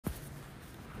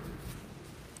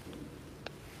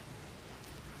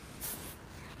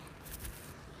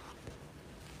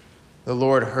The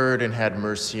Lord heard and had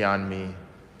mercy on me.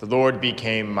 The Lord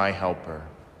became my helper.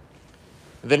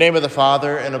 In the name of the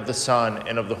Father, and of the Son,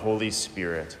 and of the Holy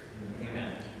Spirit.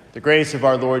 Amen. The grace of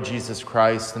our Lord Jesus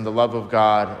Christ, and the love of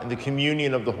God, and the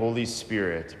communion of the Holy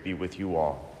Spirit be with you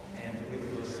all. And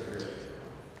with your spirit.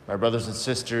 My brothers and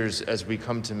sisters, as we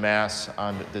come to Mass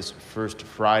on this first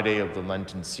Friday of the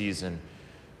Lenten season,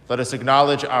 let us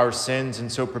acknowledge our sins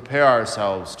and so prepare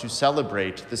ourselves to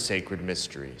celebrate the sacred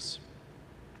mysteries.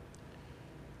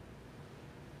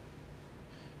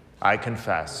 I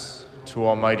confess to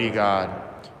Almighty God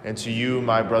and to you,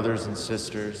 my brothers and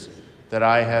sisters, that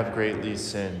I have greatly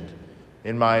sinned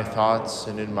in my thoughts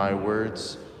and in my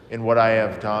words, in what I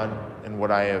have done and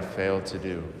what I have failed to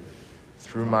do,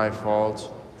 through my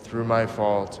fault, through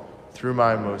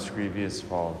my most grievous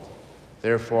fault.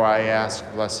 Therefore I ask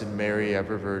Blessed Mary,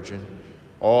 ever Virgin,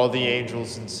 all the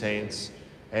angels and saints,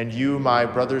 and you, my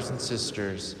brothers and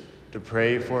sisters, to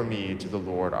pray for me to the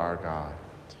Lord our God.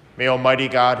 May Almighty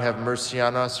God have mercy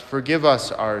on us, forgive us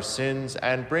our sins,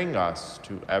 and bring us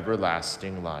to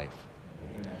everlasting life.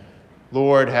 Amen.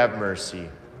 Lord, have mercy.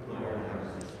 Lord,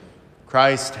 have mercy.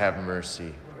 Christ, have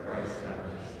mercy. Christ, have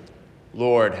mercy.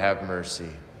 Lord, have mercy.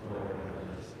 Lord,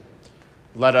 have mercy.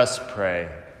 Let us pray.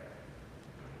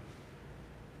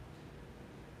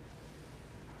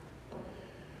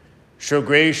 Show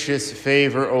gracious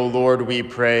favor, O Lord, we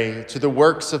pray, to the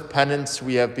works of penance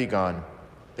we have begun,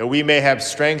 that we may have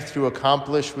strength to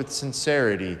accomplish with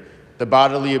sincerity the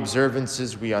bodily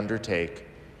observances we undertake.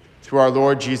 Through our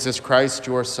Lord Jesus Christ,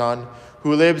 your Son,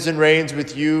 who lives and reigns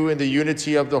with you in the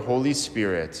unity of the Holy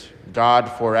Spirit,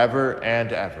 God forever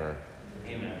and ever.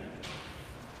 Amen.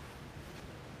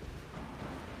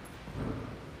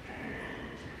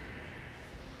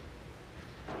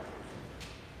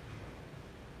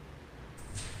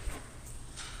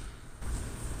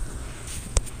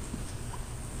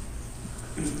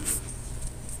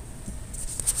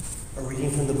 A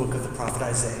reading from the book of the prophet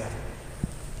Isaiah.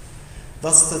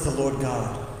 Thus saith the Lord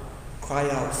God, cry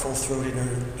out full-throated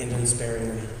and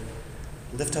unsparingly.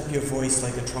 Lift up your voice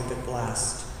like a trumpet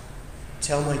blast.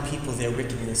 Tell my people their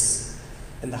wickedness,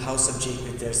 and the house of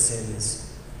Jacob their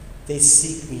sins. They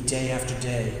seek me day after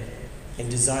day, and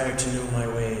desire to know my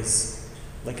ways,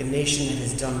 like a nation that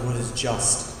has done what is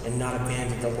just, and not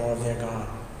abandoned the law of their God.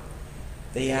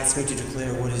 They ask me to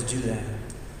declare what is due them,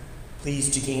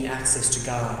 pleased to gain access to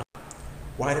God.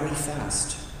 Why do we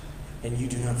fast, and you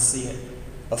do not see it?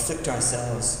 Afflict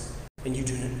ourselves, and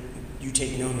you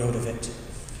take no note of it.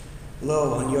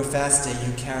 Lo, on your fast day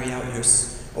you carry out your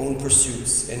own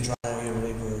pursuits and drive out your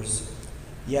laborers.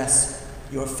 Yes,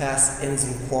 your fast ends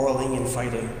in quarreling and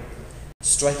fighting,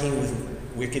 striking with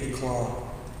wicked claw.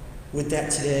 Would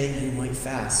that today you might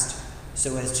fast,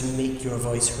 so as to make your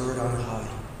voice heard on high.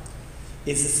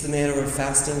 Is this the manner of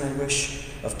fasting I wish,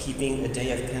 of keeping a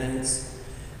day of penance?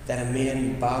 That a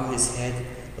man bow his head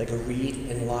like a reed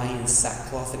and lie in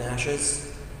sackcloth and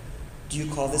ashes? Do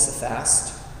you call this a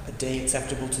fast, a day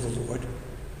acceptable to the Lord?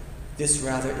 This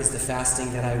rather is the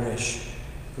fasting that I wish,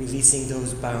 releasing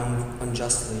those bound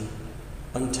unjustly,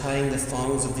 untying the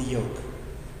thongs of the yoke,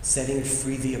 setting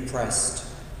free the oppressed,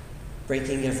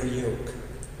 breaking every yoke,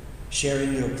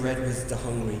 sharing your bread with the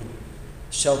hungry,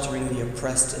 sheltering the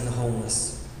oppressed and the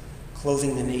homeless,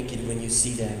 clothing the naked when you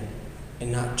see them,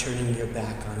 and not turning your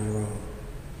back on your own.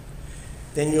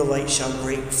 Then your light shall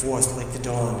break forth like the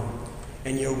dawn,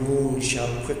 and your wound shall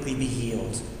quickly be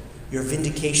healed. Your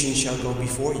vindication shall go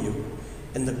before you,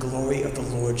 and the glory of the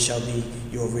Lord shall be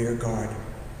your rear guard.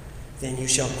 Then you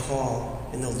shall call,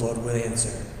 and the Lord will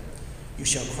answer. You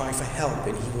shall cry for help,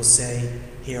 and he will say,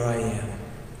 Here I am.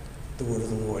 The word of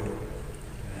the Lord.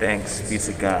 Thanks be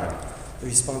to God. The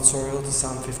responsorial to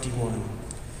Psalm 51.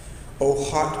 O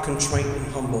heart contrite and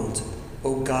humbled,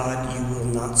 O God, you will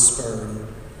not spurn.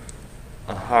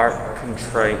 A heart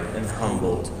contrite and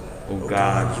humbled, O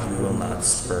God, you will not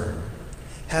spurn.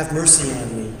 Have mercy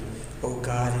on me, O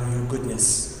God, in your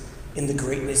goodness. In the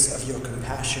greatness of your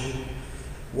compassion,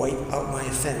 wipe out my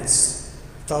offense.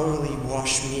 Thoroughly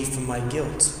wash me from my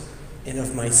guilt, and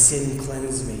of my sin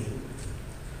cleanse me.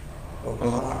 O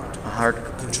heart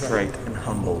contrite and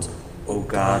humbled, O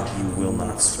God, you will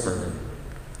not spurn.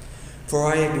 For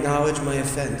I acknowledge my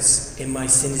offense, and my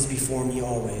sin is before me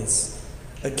always.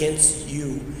 Against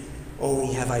you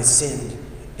only have I sinned,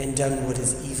 and done what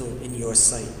is evil in your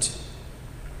sight.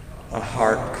 A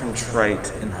heart contrite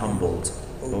and humbled,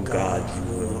 O God, you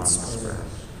will not spurn.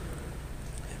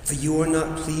 For you are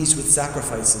not pleased with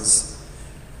sacrifices.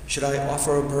 Should I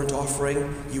offer a burnt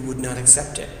offering, you would not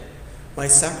accept it. My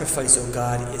sacrifice, O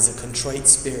God, is a contrite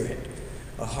spirit,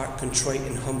 a heart contrite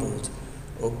and humbled.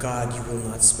 O God, you will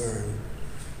not spurn.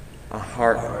 a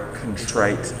heart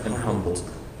contrite and humbled,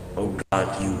 O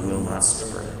God, you will not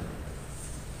spurn.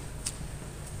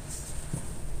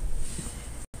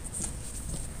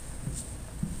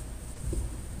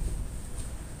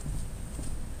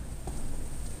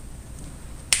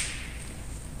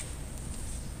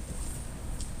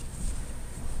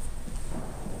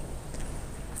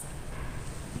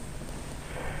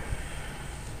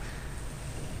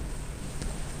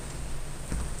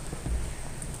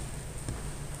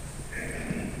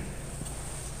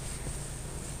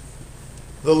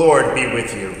 The Lord be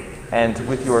with you. And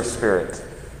with your spirit.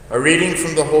 A reading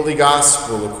from the Holy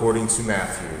Gospel according to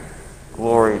Matthew.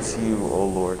 Glory to you, O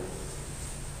Lord.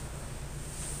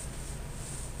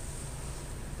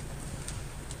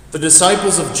 The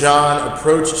disciples of John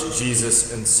approached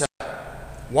Jesus and said,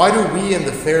 "Why do we and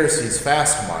the Pharisees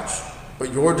fast much,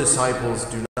 but your disciples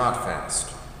do not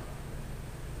fast?"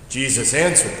 Jesus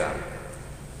answered them,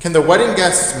 "Can the wedding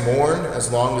guests mourn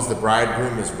as long as the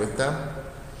bridegroom is with them?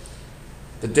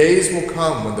 The days will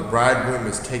come when the bridegroom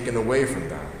is taken away from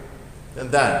them,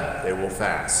 and then they will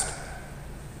fast."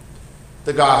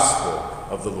 The Gospel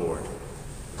of the Lord.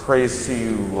 Praise to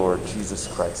you, Lord Jesus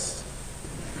Christ.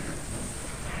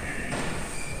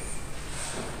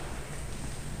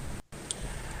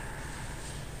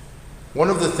 One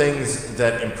of the things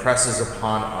that impresses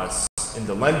upon us in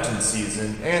the Lenten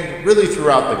season, and really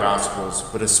throughout the Gospels,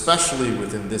 but especially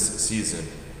within this season,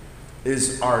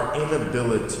 is our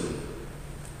inability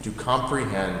to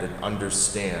comprehend and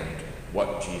understand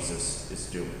what Jesus is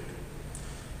doing.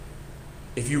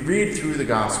 If you read through the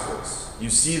Gospels, you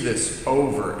see this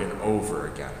over and over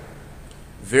again.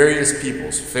 Various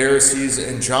peoples, Pharisees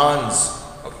and John's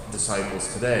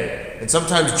disciples today, and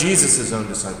sometimes Jesus' own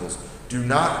disciples, do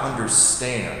not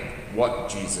understand what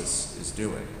Jesus is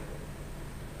doing.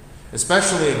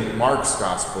 Especially in Mark's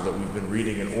Gospel that we've been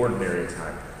reading in ordinary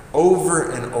time,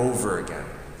 over and over again,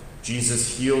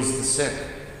 Jesus heals the sick.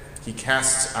 He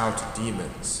casts out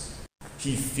demons.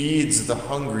 He feeds the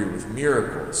hungry with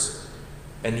miracles.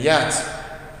 And yet,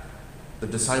 the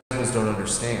disciples don't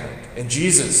understand. And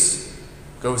Jesus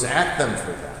goes at them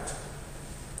for that.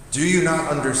 Do you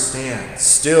not understand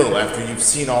still after you've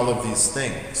seen all of these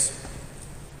things?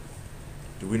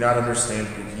 Do we not understand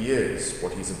who he is,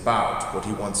 what he's about, what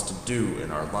he wants to do in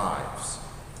our lives?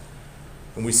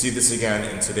 And we see this again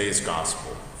in today's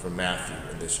gospel from Matthew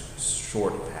in this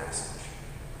short passage.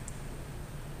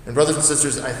 And brothers and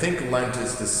sisters, I think Lent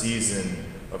is the season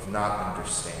of not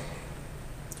understanding.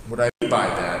 What I mean by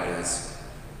that is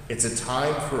it's a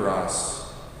time for us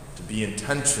to be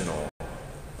intentional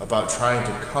about trying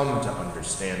to come to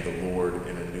understand the Lord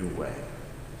in a new way.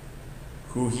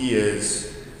 Who he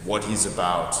is, what he's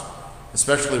about,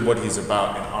 especially what he's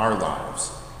about in our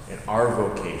lives, in our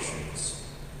vocations,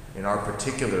 in our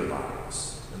particular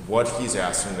lives, and what he's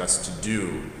asking us to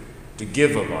do, to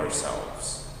give of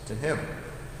ourselves to him.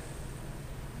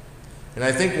 And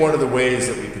I think one of the ways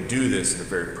that we could do this in a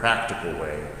very practical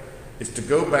way is to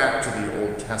go back to the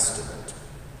Old Testament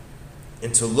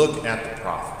and to look at the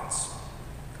prophets.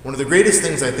 One of the greatest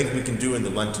things I think we can do in the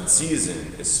Lenten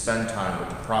season is spend time with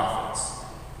the prophets.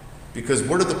 Because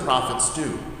what do the prophets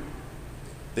do?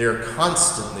 They are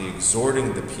constantly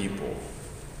exhorting the people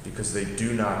because they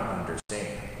do not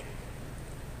understand.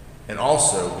 And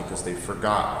also because they've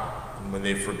forgotten. And when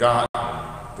they've forgotten,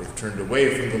 they've turned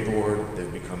away from the Lord,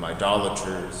 they've become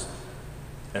idolaters,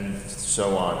 and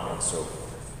so on and so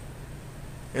forth.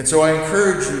 And so I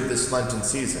encourage you this Lenten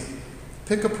season,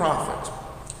 pick a prophet.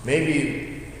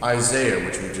 Maybe Isaiah,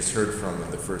 which we just heard from in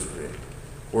the first reading,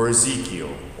 or Ezekiel,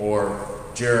 or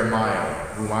Jeremiah,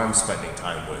 whom I'm spending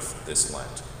time with this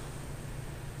Lent.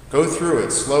 Go through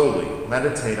it slowly,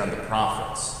 meditate on the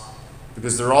prophets,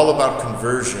 because they're all about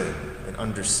conversion and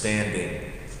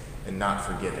understanding and not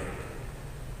forgetting.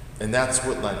 And that's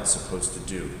what Lent is supposed to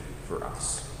do for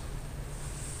us.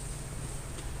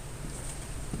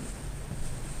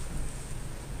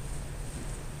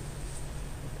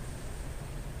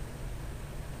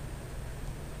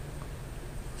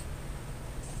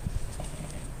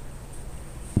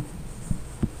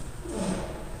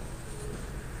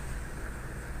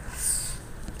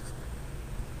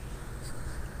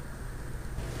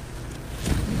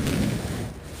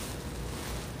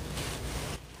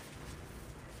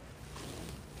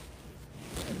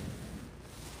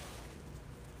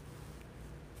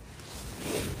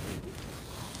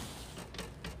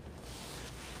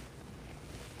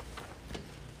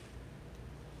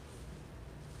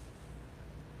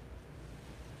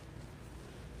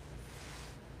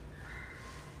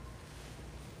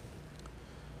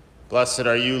 Blessed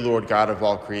are you, Lord God of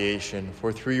all creation,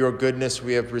 for through your goodness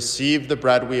we have received the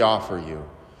bread we offer you.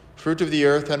 fruit of the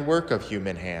earth and work of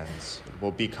human hands,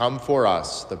 will become for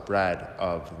us the bread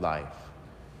of life.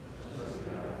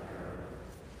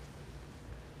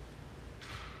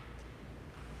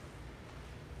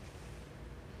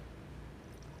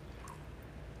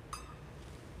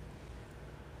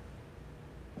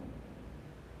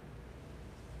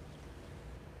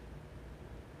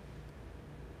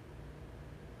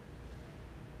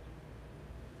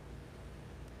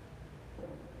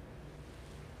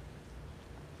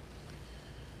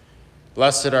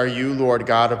 Blessed are you, Lord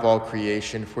God of all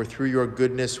creation, for through your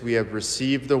goodness we have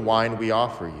received the wine we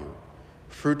offer you,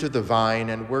 fruit of the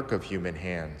vine and work of human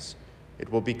hands.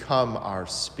 It will become our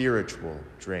spiritual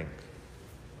drink.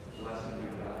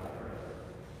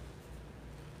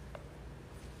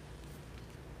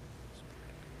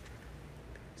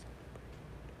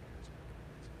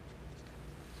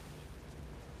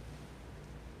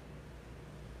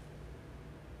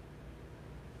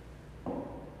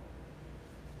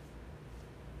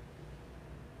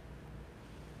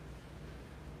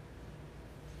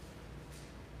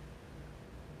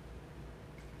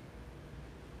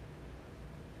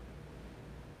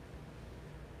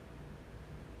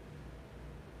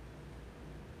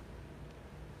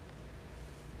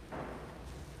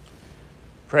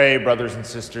 Pray, brothers and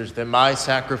sisters, that my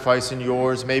sacrifice and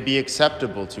yours may be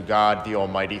acceptable to God, the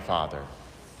Almighty Father.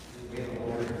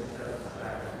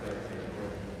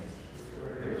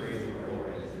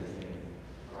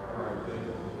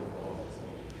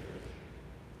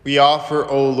 We offer,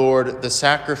 O Lord, the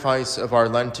sacrifice of our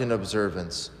Lenten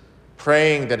observance,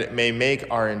 praying that it may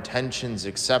make our intentions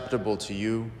acceptable to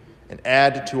you and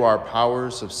add to our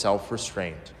powers of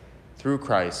self-restraint. Through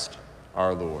Christ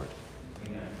our Lord.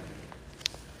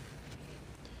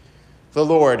 The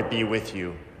Lord be with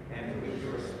you. And with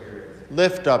your spirit.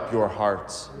 Lift up your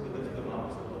hearts. We lift them up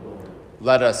to the Lord.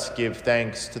 Let us give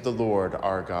thanks to the Lord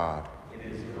our God. It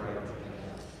is right and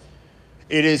just.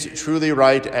 It is truly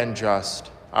right and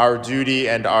just, our duty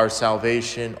and our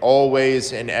salvation,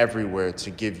 always and everywhere to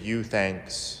give you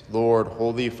thanks, Lord,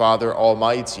 Holy Father,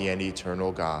 Almighty and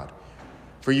eternal God.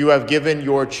 For you have given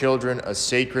your children a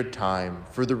sacred time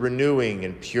for the renewing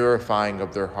and purifying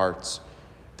of their hearts,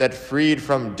 that freed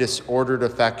from disordered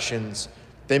affections,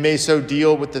 they may so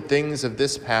deal with the things of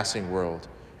this passing world,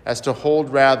 as to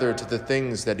hold rather to the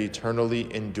things that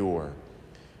eternally endure.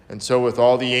 And so with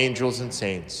all the angels and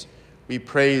saints, we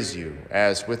praise you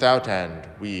as without end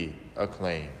we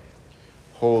acclaim.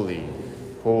 Holy,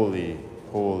 holy,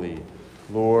 holy,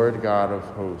 Lord God of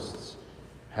hosts,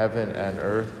 heaven and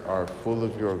earth are full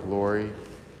of your glory.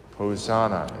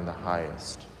 Hosanna in the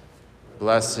highest.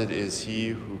 Blessed is he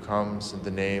who comes in the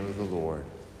name of the Lord.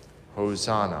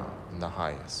 Hosanna in the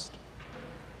highest.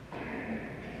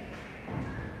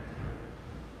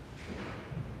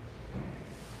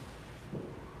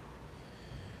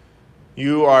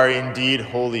 You are indeed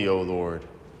holy, O Lord,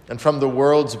 and from the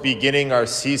world's beginning are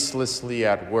ceaselessly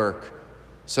at work,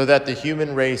 so that the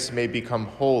human race may become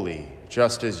holy,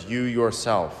 just as you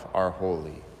yourself are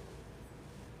holy.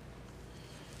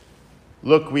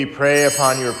 Look, we pray,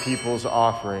 upon your people's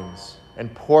offerings,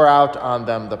 and pour out on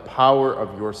them the power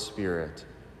of your Spirit,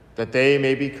 that they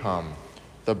may become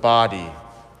the body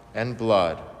and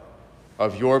blood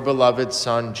of your beloved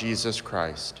Son, Jesus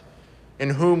Christ, in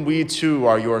whom we too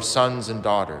are your sons and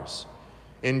daughters.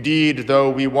 Indeed, though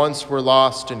we once were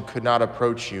lost and could not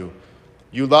approach you,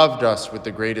 you loved us with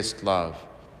the greatest love.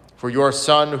 For your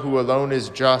Son, who alone is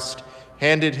just,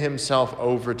 handed himself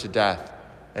over to death,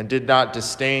 and did not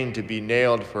disdain to be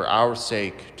nailed for our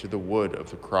sake to the wood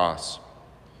of the cross.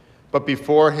 But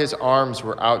before his arms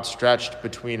were outstretched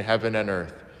between heaven and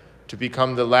earth, to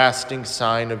become the lasting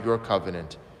sign of your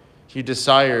covenant, he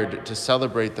desired to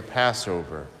celebrate the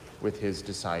Passover with his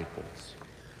disciples.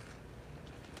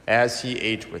 As he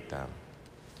ate with them,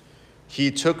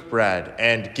 he took bread,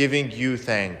 and giving you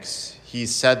thanks, he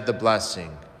said the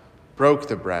blessing, broke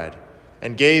the bread,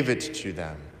 and gave it to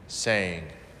them, saying,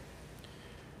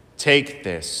 "Take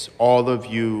this, all of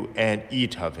you, and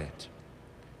eat of it,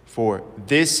 for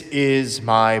this is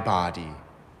my body,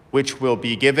 which will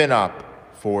be given up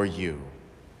for you."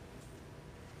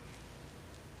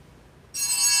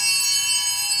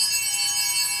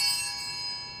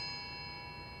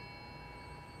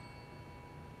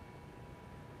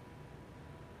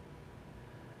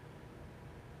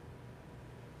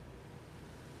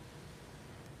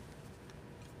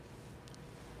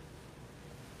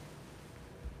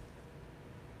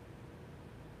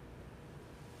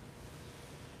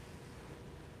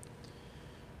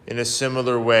 In a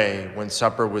similar way, when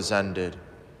supper was ended,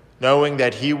 knowing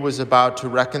that he was about to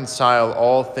reconcile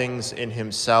all things in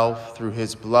himself through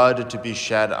his blood to be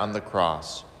shed on the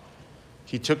cross,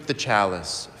 he took the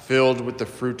chalice filled with the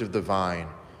fruit of the vine,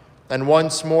 and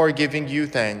once more giving you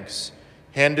thanks,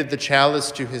 handed the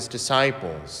chalice to his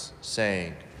disciples,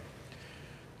 saying,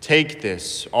 "Take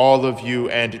this, all of you,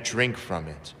 and drink from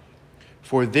it.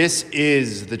 For this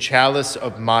is the chalice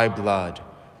of my blood,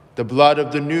 the blood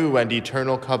of the new and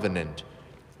eternal covenant,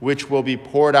 which will be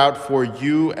poured out for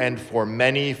you and for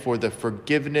many for the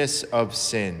forgiveness of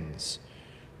sins.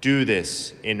 Do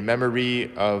this in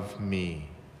memory of me."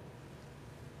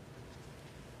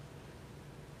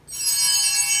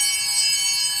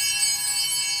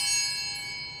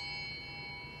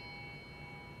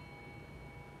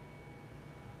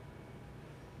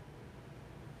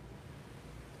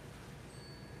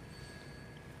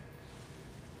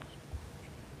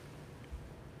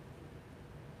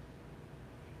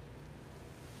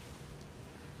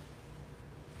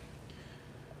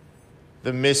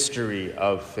 The mystery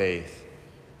of faith.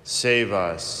 Save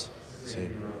us.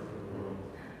 Save.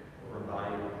 For by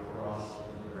your cross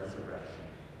and resurrection,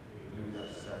 you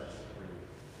have set us free.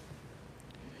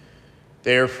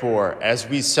 Therefore, as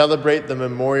we celebrate the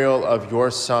memorial of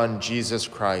your Son, Jesus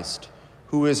Christ,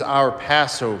 who is our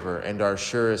Passover and our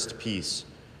surest peace,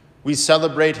 we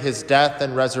celebrate his death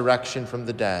and resurrection from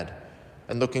the dead,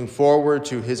 and looking forward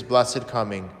to his blessed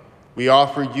coming, we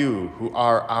offer you, who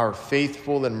are our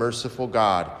faithful and merciful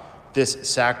God, this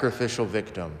sacrificial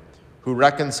victim, who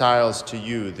reconciles to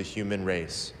you the human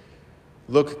race.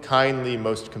 Look kindly,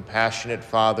 most compassionate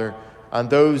Father, on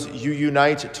those you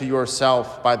unite to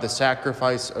yourself by the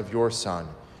sacrifice of your Son,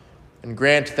 and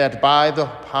grant that by the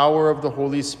power of the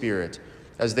Holy Spirit,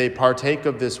 as they partake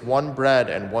of this one bread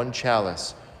and one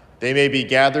chalice, they may be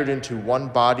gathered into one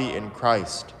body in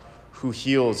Christ, who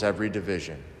heals every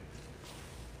division.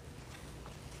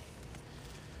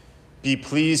 Be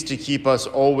pleased to keep us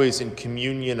always in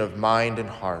communion of mind and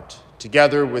heart,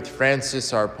 together with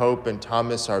Francis our Pope and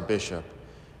Thomas our Bishop.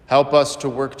 Help us to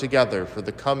work together for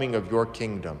the coming of your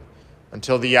kingdom,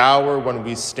 until the hour when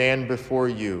we stand before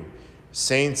you,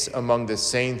 saints among the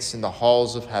saints in the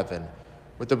halls of heaven,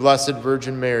 with the Blessed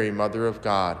Virgin Mary, Mother of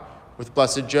God, with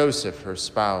blessed Joseph, her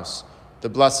spouse, the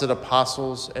blessed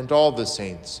apostles and all the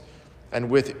saints, and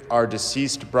with our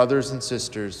deceased brothers and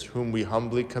sisters, whom we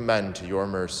humbly commend to your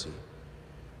mercy.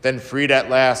 Then, freed at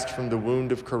last from the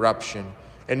wound of corruption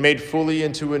and made fully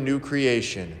into a new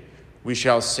creation, we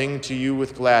shall sing to you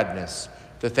with gladness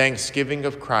the thanksgiving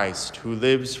of Christ, who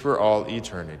lives for all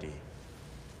eternity.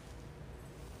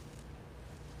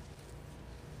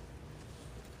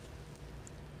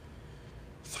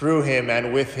 Through him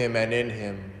and with him and in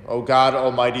him, O God,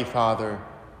 Almighty Father,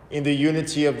 in the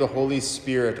unity of the Holy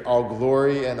Spirit, all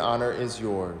glory and honor is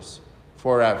yours,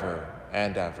 forever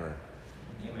and ever.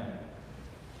 Amen.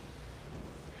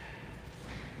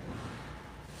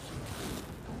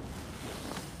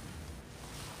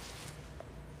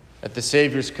 At the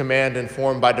Savior's command,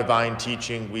 informed by divine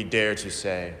teaching, we dare to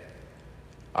say,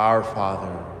 Our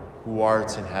Father, who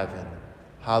art in heaven,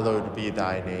 hallowed be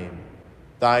thy name.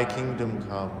 Thy kingdom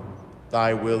come,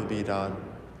 thy will be done,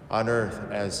 on earth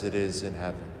as it is in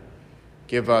heaven.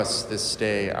 Give us this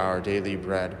day our daily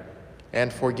bread,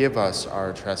 and forgive us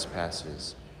our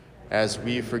trespasses, as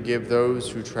we forgive those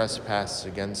who trespass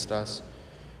against us.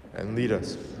 And lead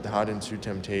us not into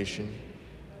temptation,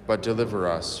 but deliver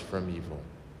us from evil.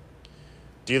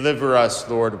 Deliver us,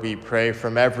 Lord, we pray,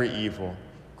 from every evil.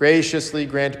 Graciously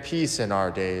grant peace in our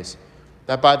days,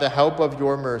 that by the help of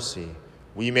your mercy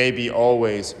we may be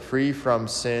always free from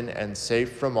sin and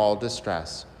safe from all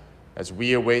distress, as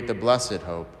we await the blessed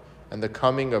hope and the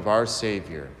coming of our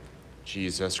Savior,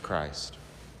 Jesus Christ.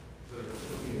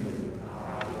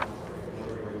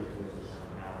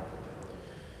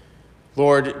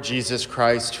 Lord Jesus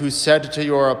Christ, who said to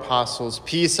your apostles,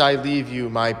 Peace I leave you,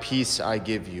 my peace I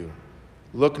give you,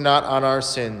 look not on our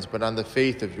sins, but on the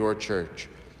faith of your church,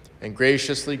 and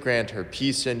graciously grant her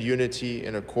peace and unity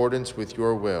in accordance with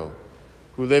your will,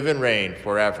 who live and reign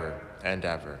forever and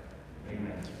ever.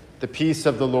 Amen. The peace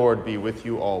of the Lord be with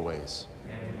you always.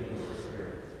 And with your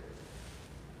spirit.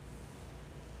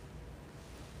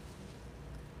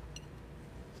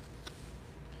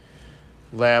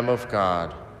 Lamb of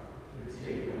God,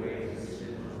 Take away the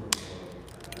sin of the world.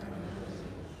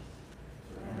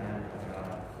 Lamb of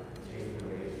God, take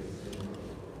away the sin of the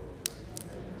world.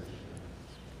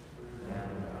 Lamb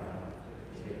of God,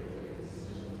 take away the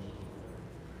sin of the world.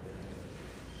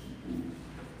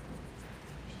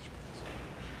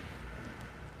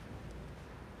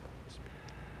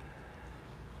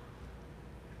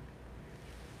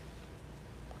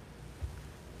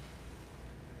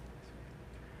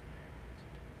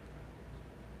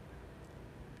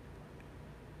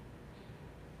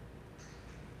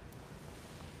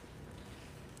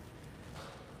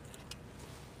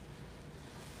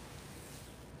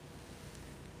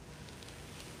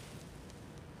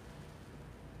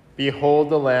 Behold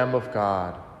the Lamb of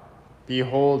God.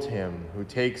 Behold him who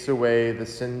takes away the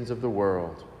sins of the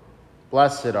world.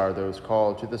 Blessed are those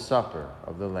called to the supper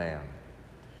of the Lamb.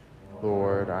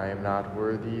 Lord, I am not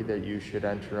worthy that you should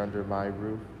enter under my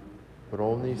roof, but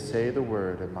only say the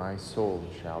word, and my soul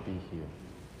shall be healed.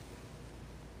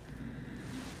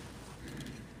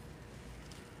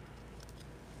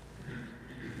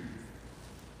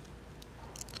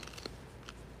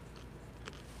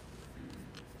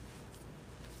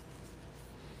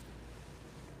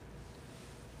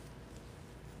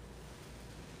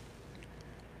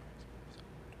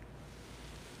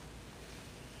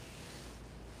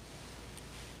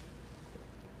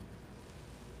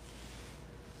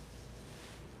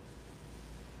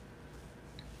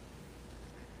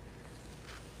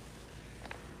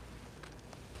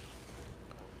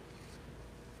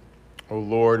 O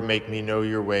Lord, make me know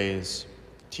your ways.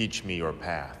 Teach me your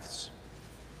paths.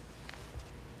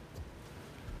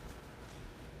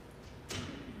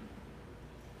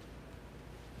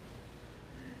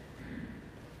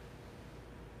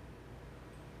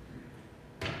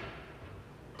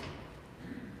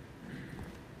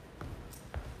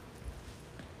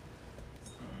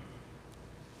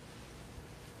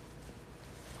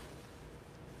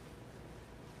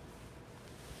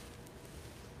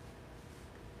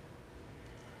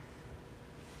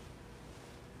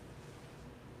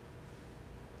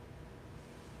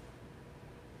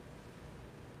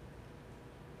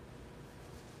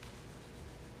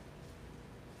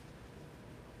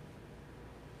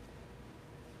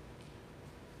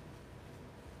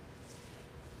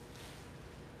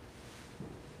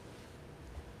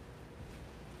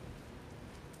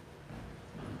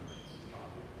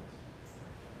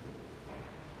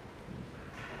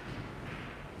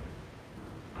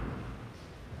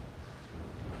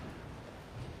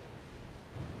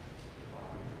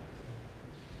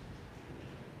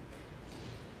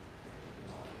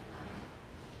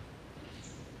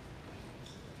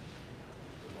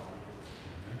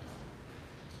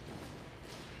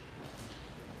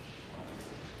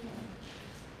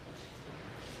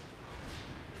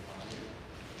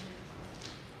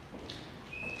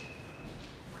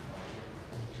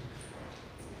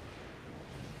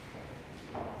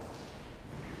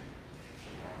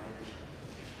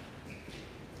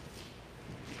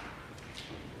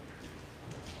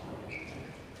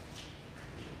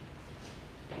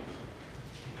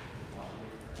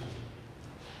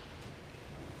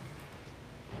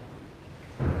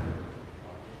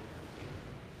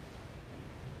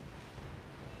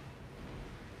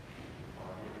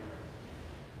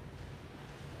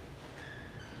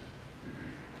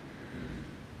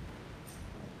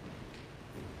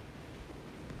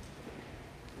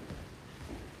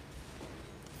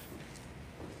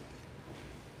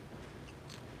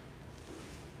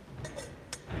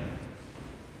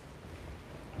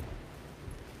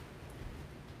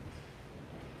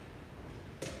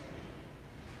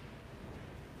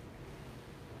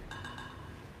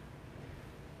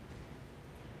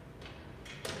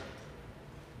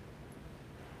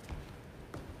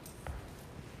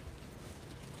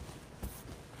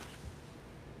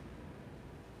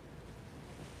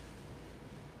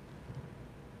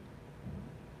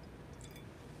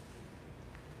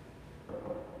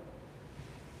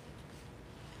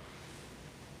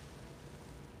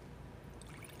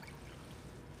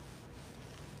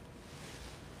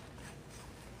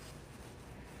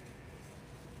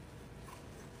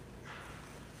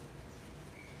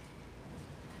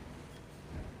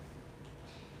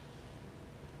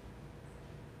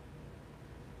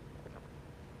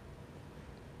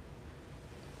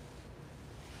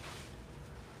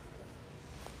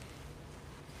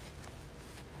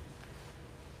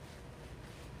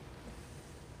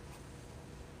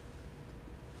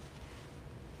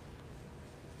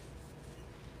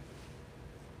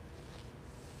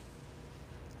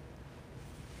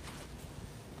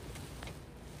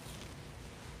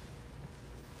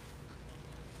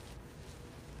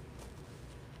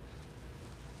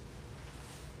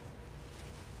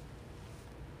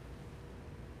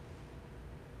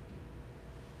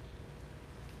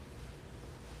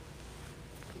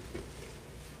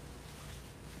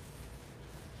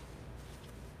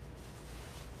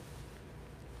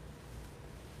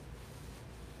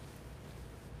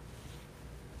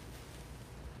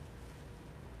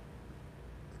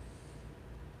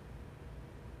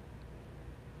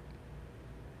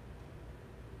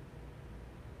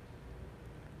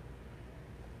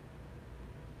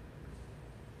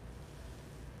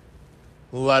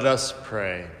 Let us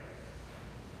pray.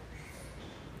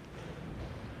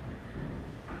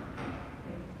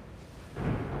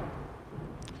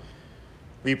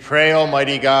 We pray,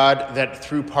 Almighty God, that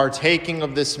through partaking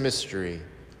of this mystery,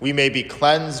 we may be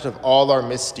cleansed of all our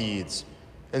misdeeds,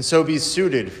 and so be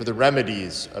suited for the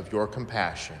remedies of your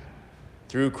compassion.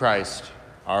 Through Christ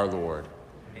our Lord.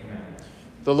 Amen.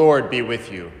 The Lord be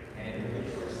with you. And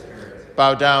with your spirit.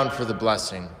 Bow down for the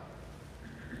blessing.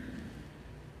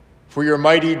 For your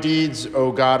mighty deeds,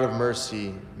 O God of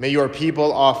mercy, may your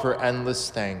people offer endless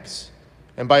thanks.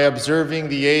 And by observing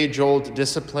the age-old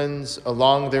disciplines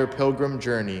along their pilgrim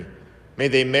journey, may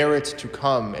they merit to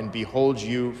come and behold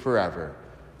you forever.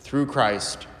 Through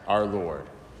Christ our Lord.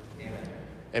 Amen.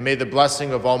 And may the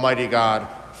blessing of Almighty God,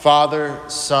 Father,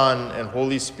 Son, and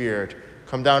Holy Spirit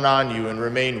come down on you and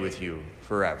remain with you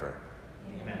forever.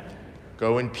 Amen.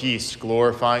 Go in peace,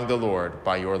 glorifying the Lord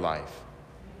by your life.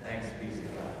 Thanks be to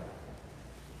God.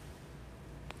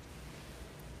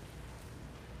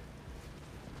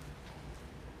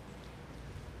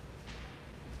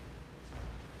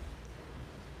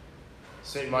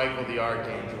 Saint Michael the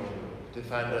Archangel,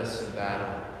 defend us in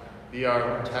battle. Be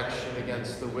our protection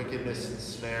against the wickedness and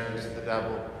snares of the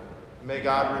devil. May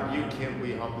God rebuke him,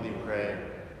 we humbly pray.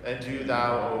 And do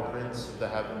thou, O Prince of the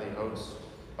heavenly host,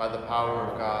 by the power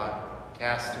of God,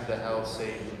 cast into hell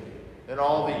Satan and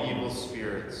all the evil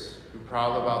spirits who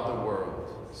prowl about the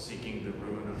world, seeking the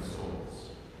ruin of souls.